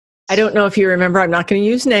I don't know if you remember, I'm not going to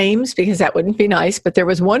use names because that wouldn't be nice, but there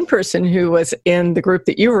was one person who was in the group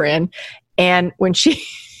that you were in. And when she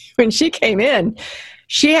came in,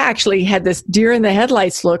 she actually had this deer in the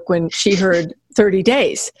headlights look when she heard 30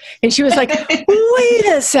 days. And she was like, wait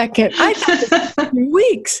a second, I thought it was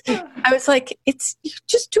weeks. I was like, you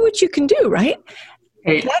just do what you can do, right?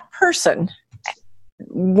 That person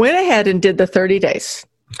went ahead and did the 30 days.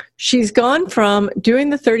 She's gone from doing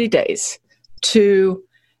the 30 days to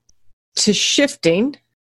shifting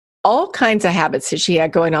all kinds of habits that she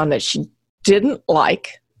had going on that she didn't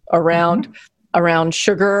like around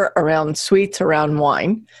sugar, around sweets, around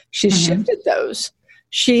wine. She's shifted those.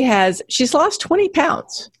 She's lost 20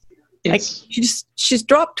 pounds. Yes. Like she's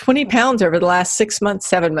dropped 20 pounds over the last 6 months,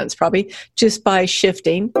 7 months, probably just by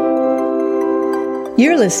shifting.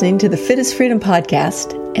 You're listening to the Fit is Freedom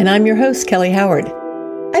podcast, and I'm your host, Kelly Howard.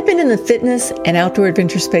 I've been in the fitness and outdoor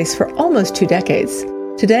adventure space for almost 2 decades.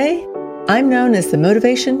 Today, I'm known as the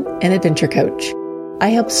Motivation and Adventure Coach. I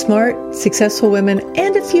help smart, successful women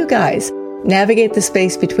and a few guys navigate the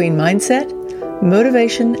space between mindset,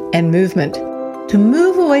 motivation, and movement to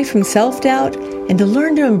move away from self-doubt and to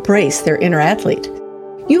learn to embrace their inner athlete.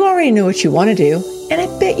 You already know what you want to do, and I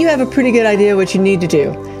bet you have a pretty good idea what you need to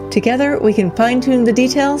do. Together, we can fine-tune the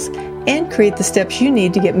details and create the steps you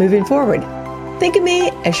need to get moving forward. Think of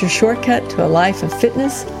me as your shortcut to a life of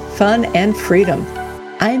fitness, fun, and freedom.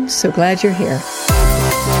 I'm so glad you're here.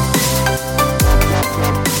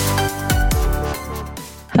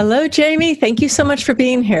 Hello, Jamie. Thank you so much for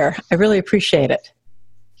being here. I really appreciate it.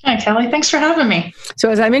 Hi, Kelly. Thanks for having me.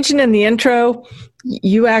 So as I mentioned in the intro,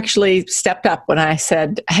 you actually stepped up when I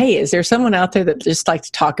said, hey, is there someone out there that just like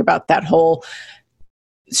to talk about that whole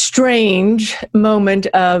strange moment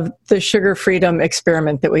of the sugar freedom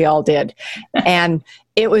experiment that we all did? And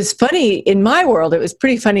it was funny in my world. It was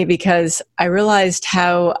pretty funny because I realized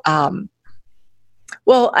how, how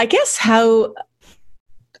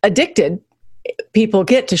addicted people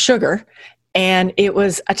get to sugar. And it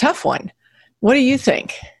was a tough one. What do you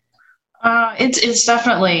think? It's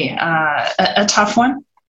definitely a tough one.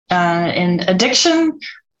 And addiction,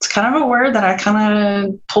 it's kind of a word that I kind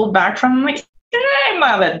of pulled back from. Like, I'm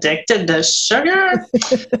not addicted to sugar.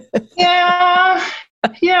 Yeah.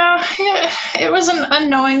 It was an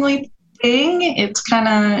unknowingly thing.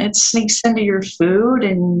 It sneaks into your food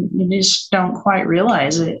and you just don't quite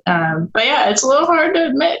realize it. But yeah, it's a little hard to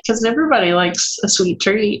admit because everybody likes a sweet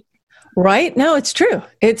treat. Right? No, it's true.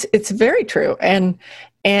 It's very true. And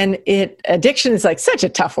addiction is like such a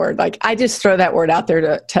tough word. Like I just throw that word out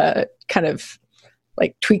there to kind of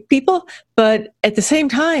like tweak people. But at the same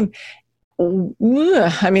time,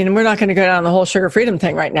 I mean, we're not going to go down the whole sugar freedom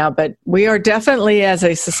thing right now, but we are definitely as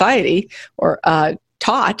a society or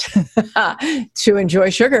taught to enjoy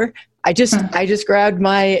sugar. I just grabbed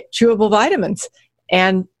my chewable vitamins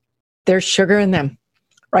and there's sugar in them,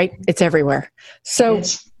 right? It's everywhere. So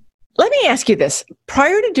yes. Let me ask you this.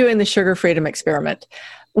 Prior to doing the sugar freedom experiment,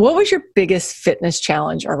 what was your biggest fitness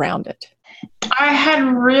challenge around it? I had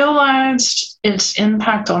realized its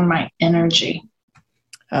impact on my energy.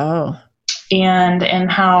 Oh.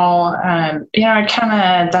 And how, I kind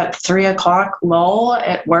of that 3:00 lull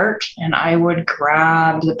at work and I would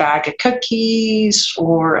grab the bag of cookies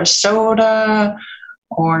or a soda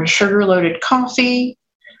or sugar-loaded coffee.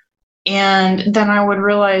 And then I would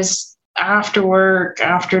realize after work,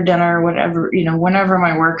 after dinner, whatever, whenever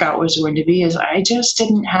my workout was going to be, is I just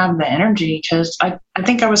didn't have the energy because I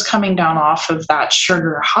think I was coming down off of that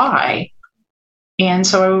sugar high. And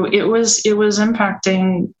so it was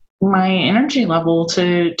impacting my energy level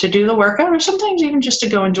to do the workout or sometimes even just to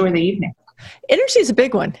go enjoy the evening. Energy is a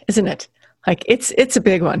big one, isn't it? Like it's a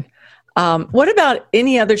big one. What about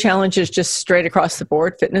any other challenges just straight across the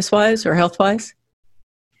board, fitness-wise or health-wise?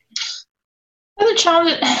 Other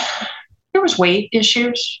challenge, there was weight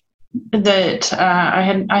issues that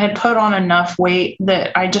I had put on enough weight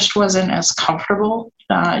that I just wasn't as comfortable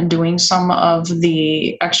doing some of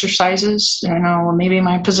the exercises. Maybe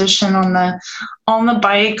my position on the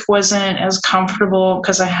bike wasn't as comfortable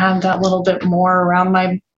because I had that little bit more around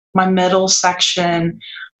my middle section.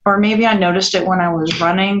 Or maybe I noticed it when I was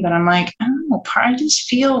running, but I'm like, oh, I just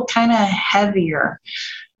feel kind of heavier.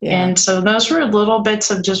 Yeah. And so those were little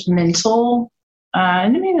bits of just mental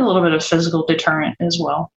and maybe a little bit of physical deterrent as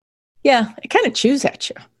well. Yeah, it kind of chews at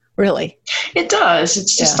you, really. It does.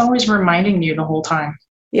 It's just always reminding you the whole time.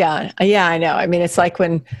 Yeah, I know. I mean, it's like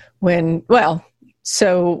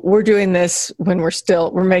so we're doing this when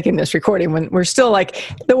we're making this recording, when we're still like,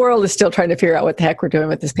 the world is still trying to figure out what the heck we're doing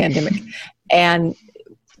with this pandemic. And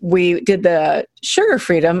we did the sugar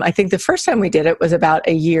freedom. I think the first time we did it was about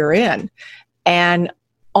a year in. And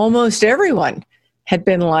almost everyone had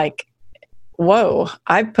been like, whoa,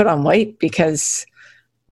 I've put on weight because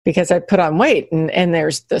I put on weight, and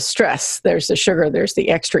there's the stress, there's the sugar, there's the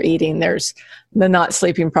extra eating, there's the not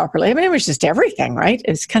sleeping properly. I mean, it was just everything, right?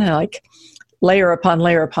 It's kind of like layer upon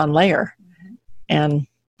layer upon layer, and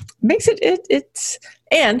makes it's,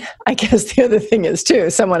 and I guess the other thing is too,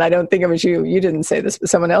 someone, I don't think it was you didn't say this, but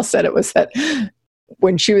someone else said it, was that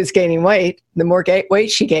when she was gaining weight, the more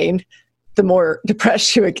weight she gained, the more depressed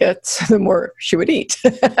she would get, so the more she would eat.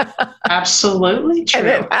 Absolutely true. And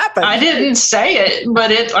it happened. I didn't say it,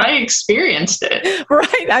 but I experienced it.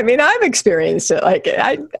 Right. I mean, I've experienced it. Like,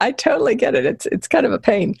 I totally get it. It's kind of a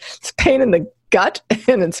pain. It's pain in the gut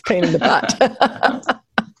and it's pain in the butt.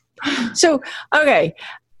 So, okay.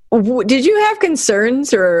 Did you have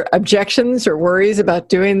concerns or objections or worries about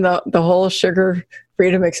doing the whole sugar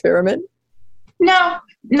freedom experiment? No,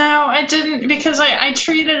 I didn't, because I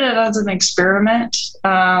treated it as an experiment.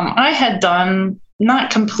 I had done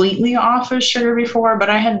not completely off of sugar before, but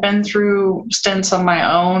I had been through stints on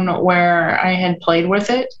my own where I had played with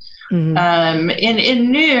it,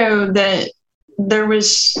 and knew that there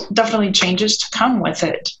was definitely changes to come with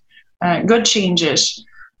it, good changes.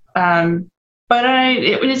 But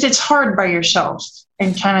it's hard by yourself,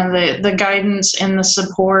 and kind of the guidance and the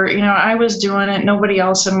support. I was doing it. Nobody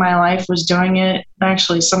else in my life was doing it.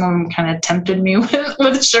 Actually, some of them kind of tempted me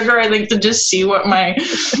with sugar, I think, to just see what my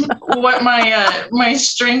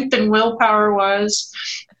strength and willpower was.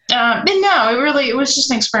 But no, it was just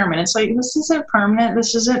an experiment. It's like, this isn't permanent.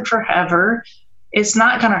 This isn't forever. It's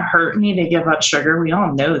not going to hurt me to give up sugar. We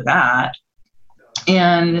all know that.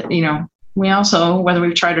 And, we also, whether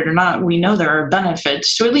we've tried it or not, we know there are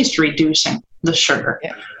benefits to at least reducing the sugar.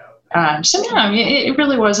 Yeah. So no, it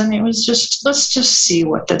really wasn't. It was just, let's just see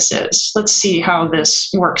what this is. Let's see how this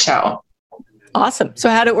works out. Awesome. So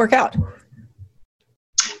how did it work out?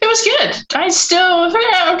 It was good. I still,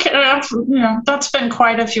 okay, that's been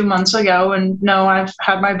quite a few months ago, and no, I've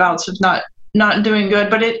had my bouts of not doing good,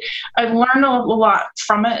 but I've learned a lot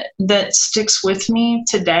from it that sticks with me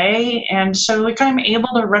today. And so I'm able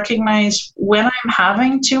to recognize when I'm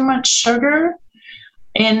having too much sugar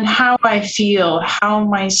and how I feel, how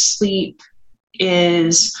my sleep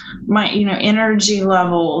is, my, energy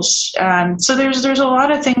levels. So there's a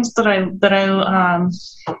lot of things that I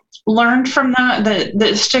learned from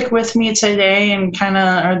that stick with me today, and kind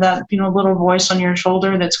of are that little voice on your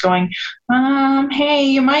shoulder that's going, hey,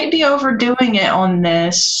 you might be overdoing it on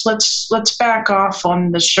this. Let's back off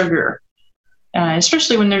on the sugar,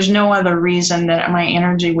 especially when there's no other reason that my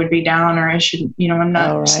energy would be down, or I should, I'm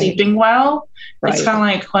not sleeping well. Right. It's kind of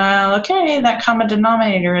like, well, okay, that common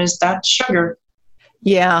denominator is that sugar.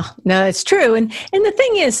 Yeah, no, it's true. And the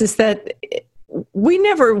thing is that we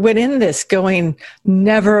never went in this going,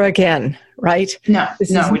 never again, right? No, this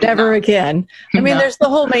is never again. I mean, there's the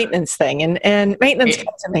whole maintenance thing, and maintenance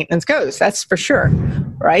comes and maintenance goes. That's for sure,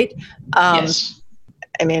 right? Yes.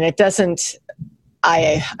 I mean, it doesn't.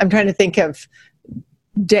 I'm trying to think of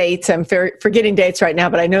dates. I'm forgetting dates right now,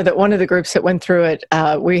 but I know that one of the groups that went through it,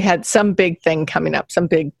 we had some big thing coming up, some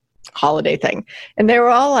big holiday thing, and they were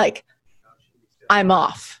all like, "I'm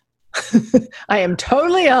off." I am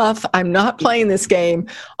totally off. I'm not playing this game.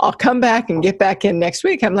 I'll come back and get back in next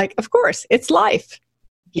week. I'm like, of course, it's life.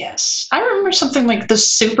 Yes. I remember something like the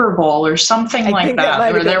Super Bowl or something like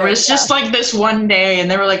that where there was just like this one day, and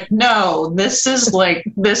they were like, no, this is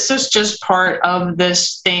just part of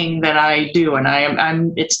this thing that I do. And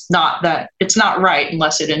it's not right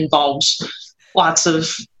unless it involves lots of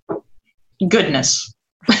goodness.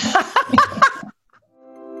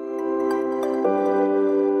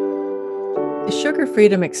 The Sugar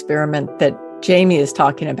Freedom Experiment that Jamie is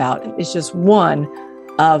talking about is just one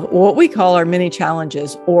of what we call our mini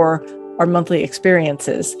challenges, or our monthly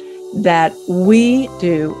experiences that we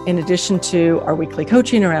do in addition to our weekly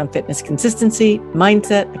coaching around fitness consistency,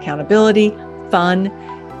 mindset, accountability, fun.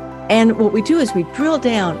 And what we do is we drill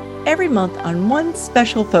down every month on one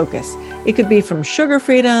special focus. It could be from sugar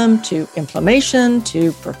freedom to inflammation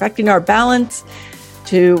to perfecting our balance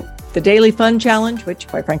to the Daily Fun Challenge, which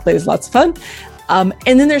quite frankly is lots of fun. And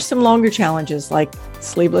then there's some longer challenges like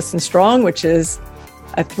Sleeveless and Strong, which is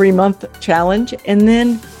a 3-month challenge. And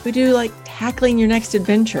then we do like tackling your next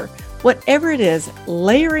adventure. Whatever it is,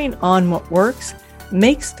 layering on what works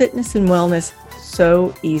makes fitness and wellness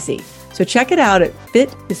so easy. So check it out at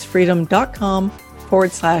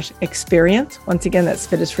fitisfreedom.com/experience. Once again, that's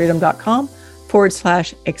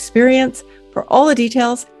fitisfreedom.com/experience for all the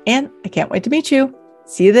details. And I can't wait to meet you.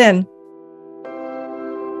 See you then.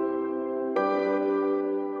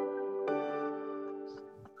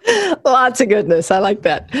 Lots of goodness. I like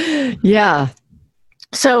that. Yeah.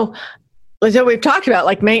 So we've talked about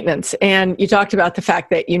like maintenance, and you talked about the fact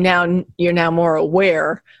that you're now more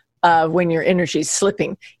aware of when your energy is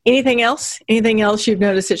slipping. Anything else? Anything else you've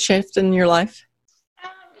noticed it shift in your life?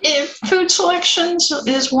 If food selections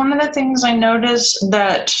is one of the things I noticed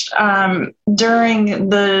that during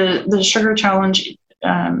the sugar challenge,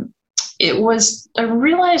 I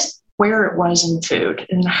realized where it was in food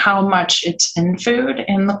and how much it's in food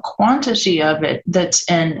and the quantity of it that's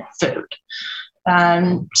in food.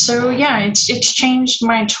 So yeah, it's changed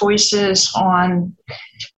my choices on,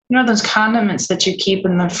 those condiments that you keep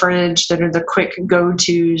in the fridge that are the quick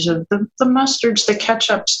go-tos of the mustards, the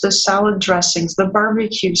ketchups, the salad dressings, the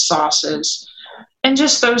barbecue sauces, and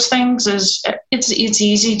just those things. It's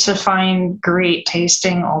easy to find great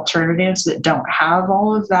tasting alternatives that don't have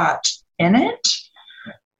all of that in it.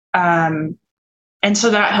 And so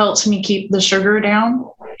that helps me keep the sugar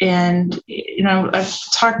down. And,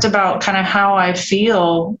 I've talked about kind of how I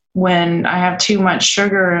feel when I have too much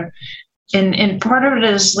sugar. And part of it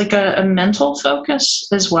is like a mental focus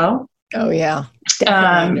as well. Oh, yeah.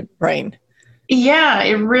 Definitely brain. Yeah,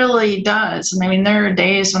 it really does. I mean, there are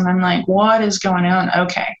days when I'm like, what is going on?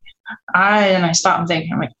 Okay. I stop and think,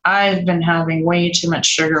 I'm like, I've been having way too much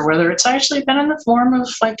sugar, whether it's actually been in the form of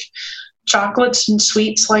like chocolates and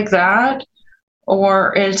sweets like that,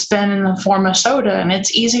 or it's been in the form of soda. And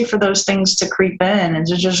it's easy for those things to creep in and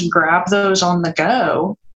to just grab those on the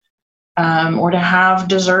go. Or to have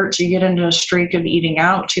desserts. You get into a streak of eating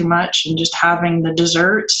out too much and just having the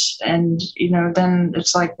desserts. And, then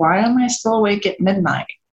it's like, why am I still awake at midnight?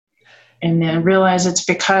 And then realize it's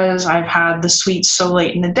because I've had the sweets so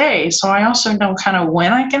late in the day. So I also know kind of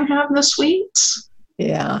when I can have the sweets.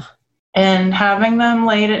 Yeah. And having them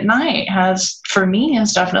late at night has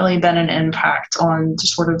definitely been an impact on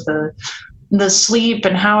just sort of the sleep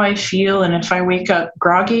and how I feel. And if I wake up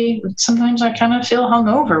groggy, sometimes I kind of feel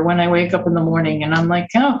hungover when I wake up in the morning, and I'm like,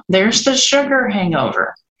 oh, there's the sugar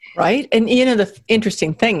hangover. Right. And the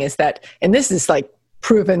interesting thing is that, and this is like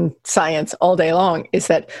proven science all day long, is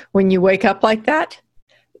that when you wake up like that,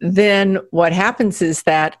 then what happens is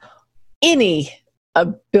that any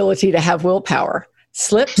ability to have willpower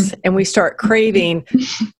slips and we start craving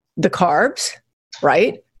the carbs,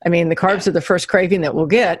 right? I mean, the carbs are the first craving that we'll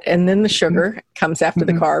get, and then the sugar comes after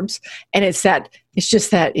the carbs. And it's just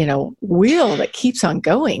that, wheel that keeps on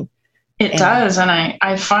going. It does. And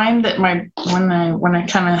I find that when I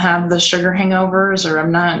kind of have the sugar hangovers, or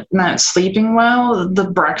I'm not sleeping well, the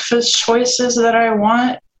breakfast choices that I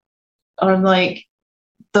want are like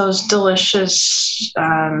those delicious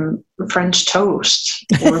French toast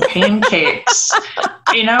or pancakes.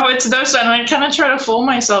 It's those, and I kind of try to fool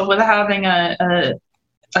myself with having a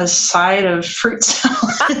side of fruit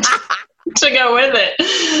salad to go with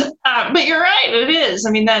it. But you're right, it is. I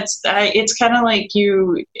mean, it's kind of like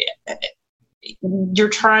you're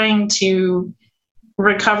trying to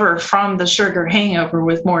recover from the sugar hangover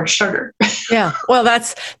with more sugar. Yeah. Well,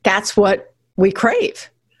 that's what we crave.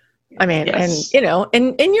 I mean, yes.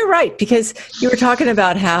 And you're right, because you were talking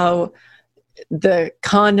about how the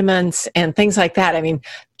condiments and things like that. I mean,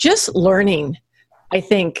 just learning, I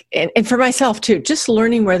think, and for myself too, just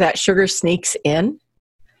learning where that sugar sneaks in,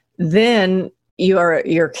 then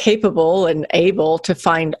you're capable and able to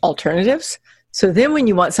find alternatives. So then when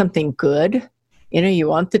you want something good, you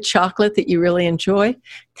want the chocolate that you really enjoy,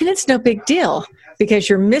 then it's no big deal, because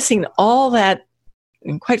you're missing all that,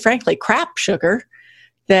 and quite frankly, crap sugar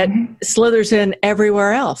that slithers in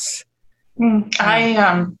everywhere else.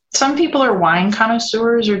 Some people are wine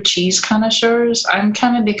connoisseurs or cheese connoisseurs. I'm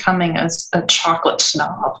kind of becoming a chocolate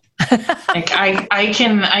snob. Like I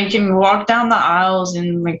can walk down the aisles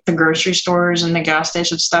in like the grocery stores and the gas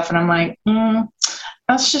station stuff, and I'm like,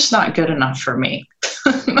 that's just not good enough for me.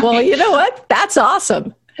 Well, you know what? That's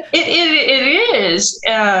awesome. It is.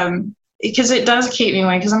 Because it does keep me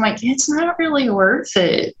away, because I'm like, it's not really worth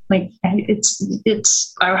it. Like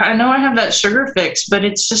I know I have that sugar fix, but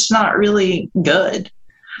it's just not really good.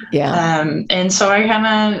 Yeah. And so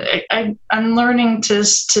I'm learning to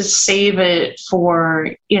save it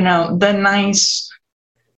for, the nice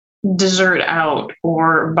dessert out,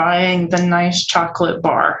 or buying the nice chocolate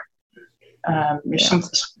bar,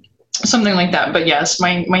 something like that. But yes,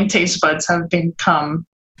 my taste buds have become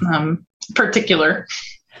particular.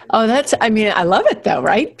 Oh, I love it though,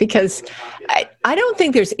 right? Because I don't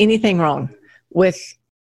think there's anything wrong with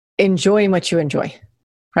enjoying what you enjoy,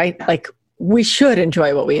 right? Like, we should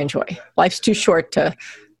enjoy what we enjoy. Life's too short to,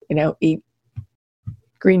 eat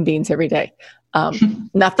green beans every day.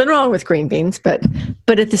 Nothing wrong with green beans, but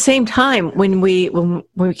at the same time, when we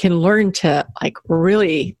can learn to like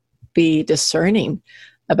really be discerning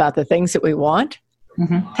about the things that we want,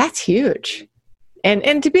 That's huge.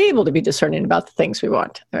 And to be able to be discerning about the things we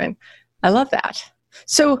want. I mean, I love that.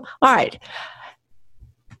 So, all right.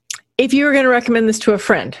 If you were going to recommend this to a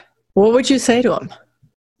friend, what would you say to them?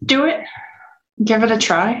 Do it. Give it a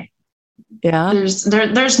try. Yeah.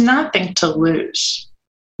 There's nothing to lose.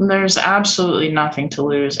 There's absolutely nothing to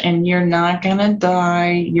lose. And you're not going to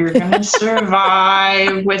die. You're going to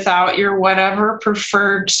survive without your whatever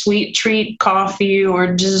preferred sweet treat, coffee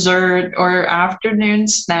or dessert or afternoon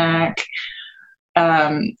snack.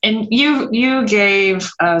 And you gave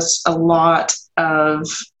us a lot of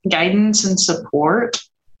guidance and support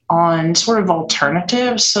on sort of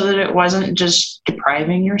alternatives so that it wasn't just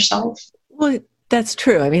depriving yourself. Well, that's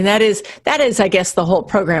true. I mean, that is, I guess, the whole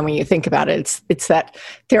program when you think about it. It's that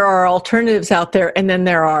there are alternatives out there, and then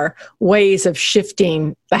there are ways of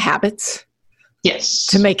shifting the habits. Yes.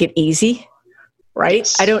 To make it easy, right?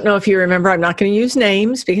 Yes. I don't know if you remember, I'm not going to use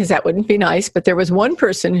names because that wouldn't be nice, but there was one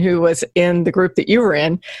person who was in the group that you were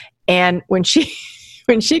in, and when she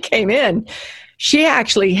came in, she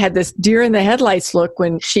actually had this deer in the headlights look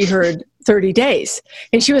when she heard 30 days.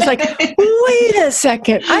 And she was like, wait a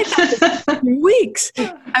second. I thought it was weeks.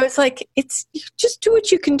 I was like, you just do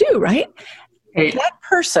what you can do, right? Right. That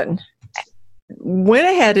person went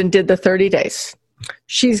ahead and did the 30 days.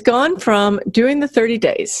 She's gone from doing the 30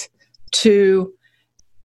 days to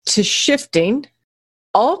shifting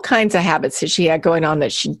all kinds of habits that she had going on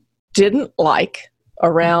that she didn't like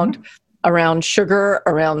around sugar,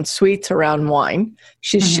 around sweets, around wine.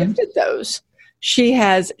 She's shifted those.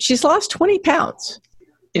 She's lost 20 pounds.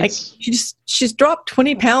 Yes. Like she's dropped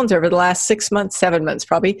 20 pounds over the last 6 months, 7 months,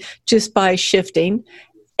 probably just by shifting.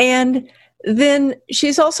 And then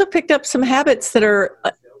she's also picked up some habits that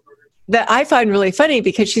I find really funny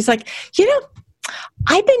because she's like,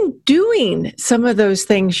 I've been doing some of those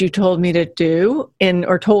things you told me to do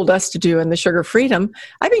or told us to do in the Sugar Freedom.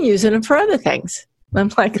 I've been using them for other things. I'm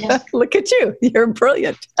like, look at you. You're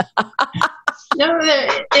brilliant. No,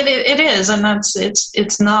 it is. And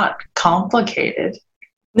it's not complicated.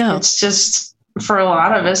 No. It's just for a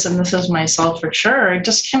lot of us, and this is myself for sure, I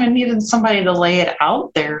just kind of needed somebody to lay it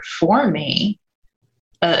out there for me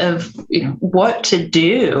of what to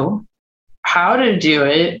do, how to do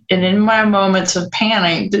it. And in my moments of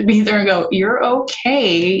panic, to be there and go, you're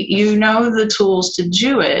okay. You know the tools to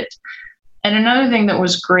do it. And another thing that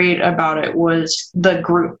was great about it was the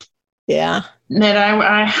group. Yeah. That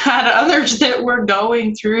I had others that were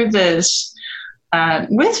going through this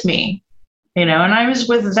with me, and I was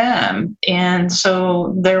with them. And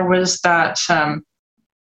so there was that kind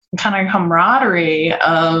of camaraderie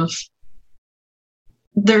of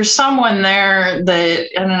there's someone there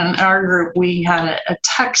that in our group, we had a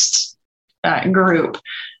text group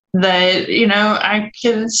that, I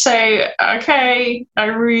could say, okay, I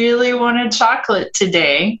really wanted chocolate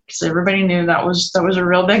today, because everybody knew that was a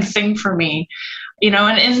real big thing for me,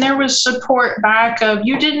 and there was support back of,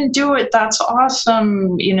 you didn't do it. That's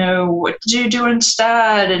awesome. What did you do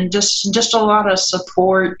instead? And just a lot of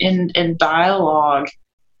support and dialogue.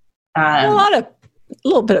 A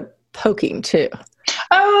little bit of poking too.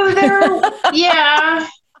 Oh,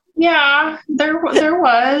 yeah, there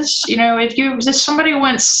was, if somebody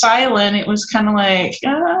went silent, it was kind of like,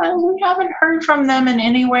 we haven't heard from them in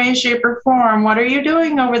any way, shape or form. What are you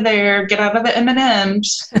doing over there? Get out of the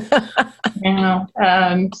M&Ms.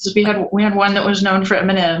 Because we had one that was known for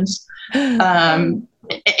M&Ms, and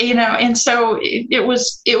so it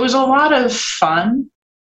was a lot of fun,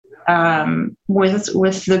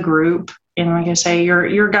 with the group. Like I say,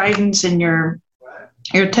 your guidance and your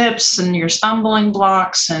tips and your stumbling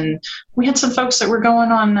blocks. And we had some folks that were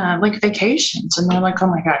going on like vacations, and they're like, oh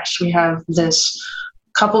my gosh, we have this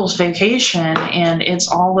couples vacation and it's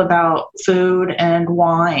all about food and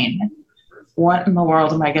wine. What in the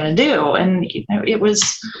world am I going to do? And it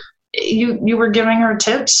was, you were giving her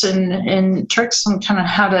tips and tricks on kind of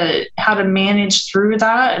how to manage through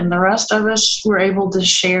that. And the rest of us were able to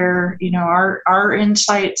share, our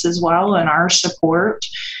insights as well and our support.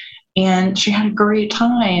 And she had a great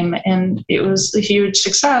time, and it was a huge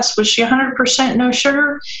success. Was she 100% no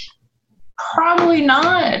sugar? Probably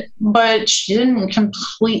not, but she didn't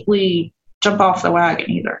completely jump off the wagon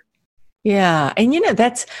either. Yeah. And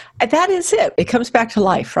that is it. It comes back to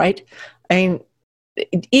life, right? I mean,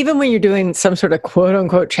 even when you're doing some sort of quote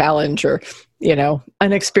unquote challenge or,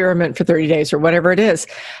 an experiment for 30 days or whatever it is,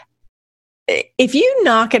 if you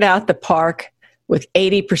knock it out the park with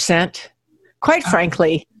 80%, quite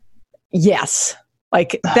frankly, yes,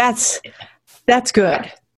 like that's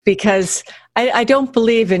good, because I don't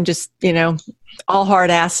believe in just, all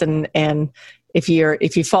hard ass and if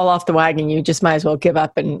you fall off the wagon, you just might as well give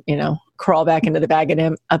up and, crawl back into the bag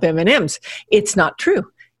of M&Ms. It's not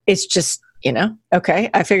true. It's just, okay,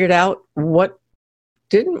 I figured out what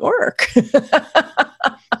didn't work.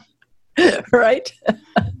 Right?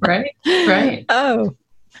 Right. Oh,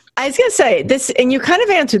 I was going to say this, and you kind of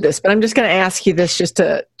answered this, but I'm just going to ask you this just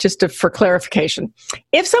to for clarification.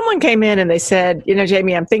 If someone came in and they said,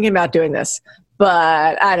 Jamie, I'm thinking about doing this,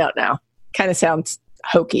 but I don't know, kind of sounds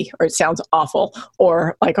hokey, or it sounds awful,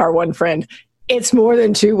 or like our one friend, it's more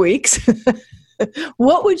than 2 weeks.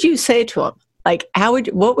 What would you say to them? Like,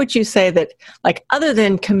 what would you say that, like, other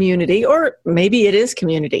than community, or maybe it is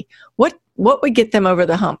community, what would get them over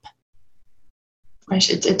the hump?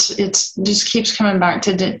 It's just keeps coming back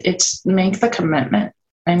to it's make the commitment.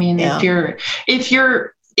 I mean, if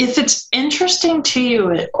it's interesting to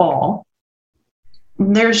you at all,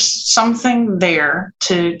 there's something there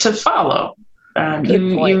to follow.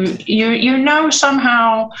 You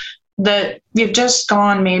somehow that you've just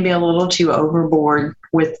gone maybe a little too overboard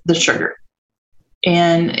with the sugar.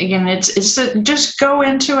 And again, it's just go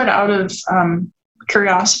into it out of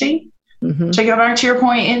curiosity. Mm-hmm. To go back to your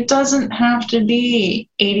point, it doesn't have to be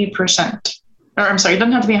 80%. Or I'm sorry, it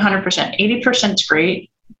doesn't have to be 100%. 80% is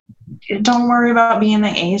great. Don't worry about being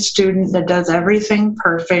the A student that does everything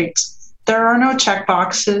perfect. There are no check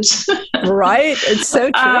boxes. Right? It's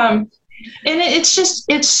so true. And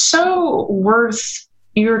it's so worth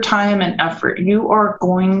your time and effort. You are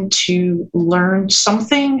going to learn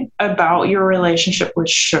something about your relationship with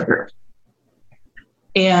sugar.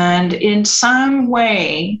 And in some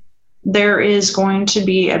way, there is going to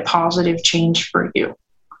be a positive change for you.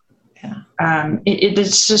 Yeah.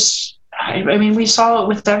 It's just, we saw it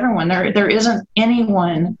with everyone. There isn't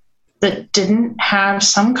anyone that didn't have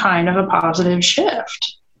some kind of a positive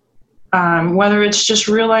shift. Whether it's just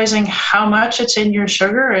realizing how much it's in your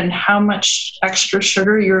sugar and how much extra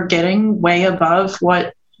sugar you're getting way above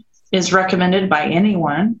what is recommended by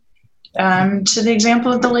anyone. To the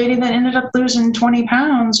example of the lady that ended up losing 20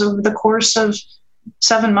 pounds over the course of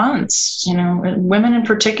 7 months, women in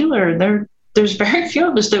particular, there's very few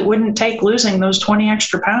of us that wouldn't take losing those 20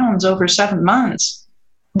 extra pounds over 7 months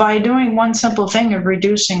by doing one simple thing of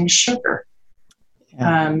reducing sugar.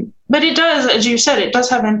 Yeah. But it does, as you said, it does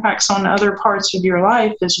have impacts on other parts of your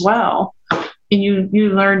life as well. And you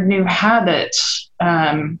learn new habits.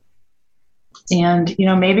 And,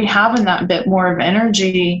 maybe having that bit more of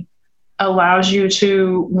energy allows you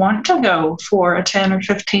to want to go for a 10 or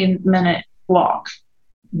 15 minute walk.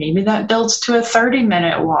 Maybe that builds to a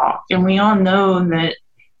 30-minute walk. And we all know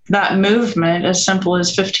that movement, as simple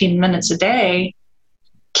as 15 minutes a day,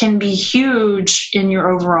 can be huge in your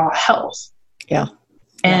overall health. Yeah.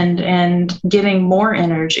 And getting more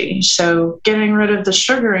energy. So getting rid of the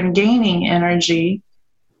sugar and gaining energy.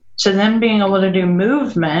 So then being able to do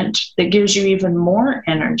movement that gives you even more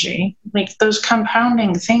energy. Like those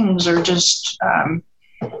compounding things are just,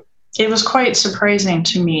 it was quite surprising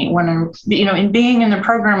to me when in being in the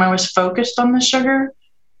program, I was focused on the sugar.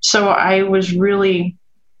 So I was really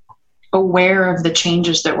aware of the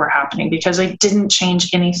changes that were happening because I didn't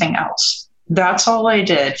change anything else. That's all I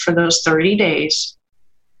did for those 30 days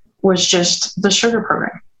was just the sugar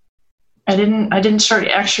program. I didn't start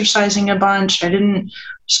exercising a bunch. I didn't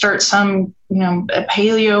start some, a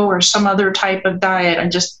paleo or some other type of diet. I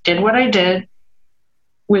just did what I did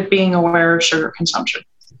with being aware of sugar consumption.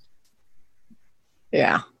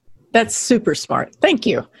 Yeah, that's super smart. Thank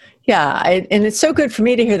you. Yeah, and it's so good for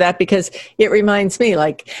me to hear that because it reminds me,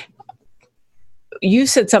 like, you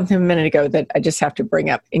said something a minute ago that I just have to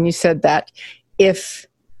bring up. And you said that if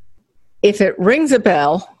it rings a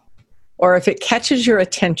bell or if it catches your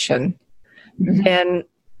attention, mm-hmm. then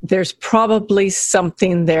there's probably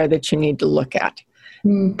something there that you need to look at.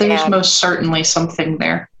 There's most certainly something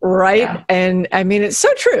there. Right. Yeah. And it's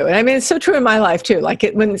so true. And it's so true in my life too. Like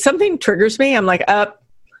when something triggers me, I'm like,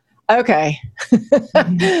 okay,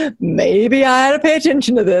 mm-hmm. Maybe I had to pay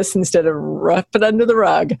attention to this instead of rough it under the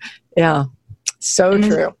rug. Yeah. So and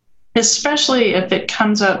true. Especially if it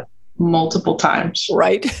comes up multiple times.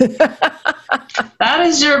 Right. That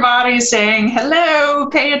is your body saying, hello,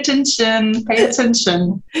 pay attention, pay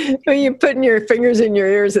attention. When you're putting your fingers in your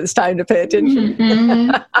ears, it's time to pay attention. Mm-hmm.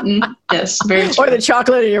 Mm-hmm. Yes, very true. Or the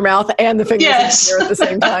chocolate in your mouth and the fingers yes. in your ear at the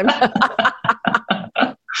same time.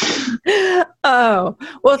 Oh,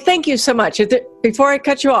 well, thank you so much. Before I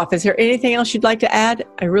cut you off, is there anything else you'd like to add?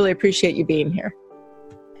 I really appreciate you being here.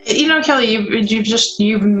 Kelly,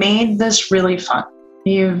 you've made this really fun.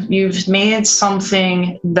 You've made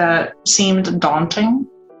something that seemed daunting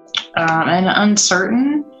and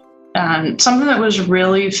uncertain something that was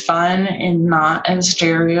really fun and not a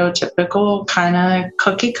stereotypical kind of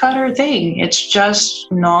cookie cutter thing. It's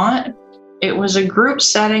just not. It was a group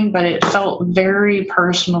setting, but it felt very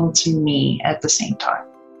personal to me at the same time.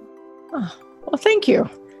 Oh, well, thank you.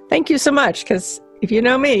 Thank you so much, because if you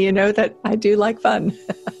know me, you know that I do like fun.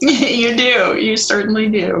 You do. You certainly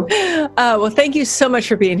do. Well, thank you so much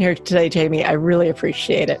for being here today, Jamie. I really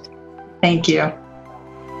appreciate it. Thank you.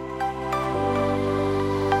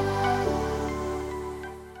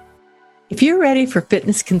 If you're ready for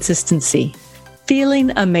fitness consistency,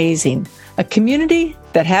 feeling amazing, a community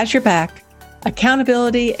that has your back,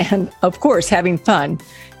 accountability, and of course, having fun,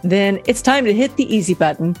 then it's time to hit the easy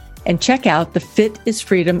button and check out the Fit is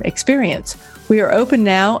Freedom experience. We are open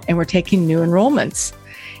now and we're taking new enrollments.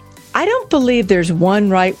 I don't believe there's one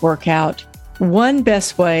right workout, one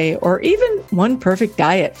best way, or even one perfect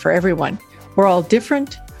diet for everyone. We're all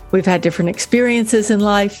different. We've had different experiences in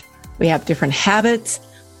life. We have different habits.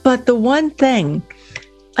 But the one thing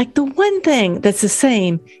that's the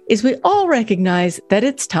same is we all recognize that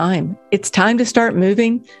it's time. It's time to start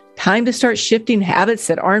moving, time to start shifting habits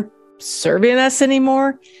that aren't serving us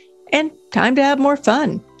anymore, and time to have more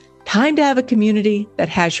fun, time to have a community that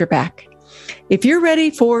has your back. If you're ready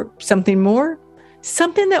for something more,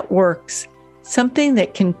 something that works, something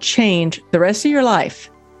that can change the rest of your life,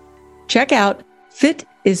 check out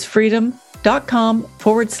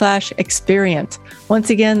fitisfreedom.com/experience. Once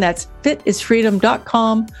again, that's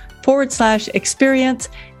fitisfreedom.com/experience,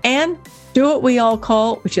 and do what we all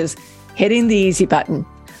call, which is hitting the easy button.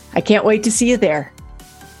 I can't wait to see you there.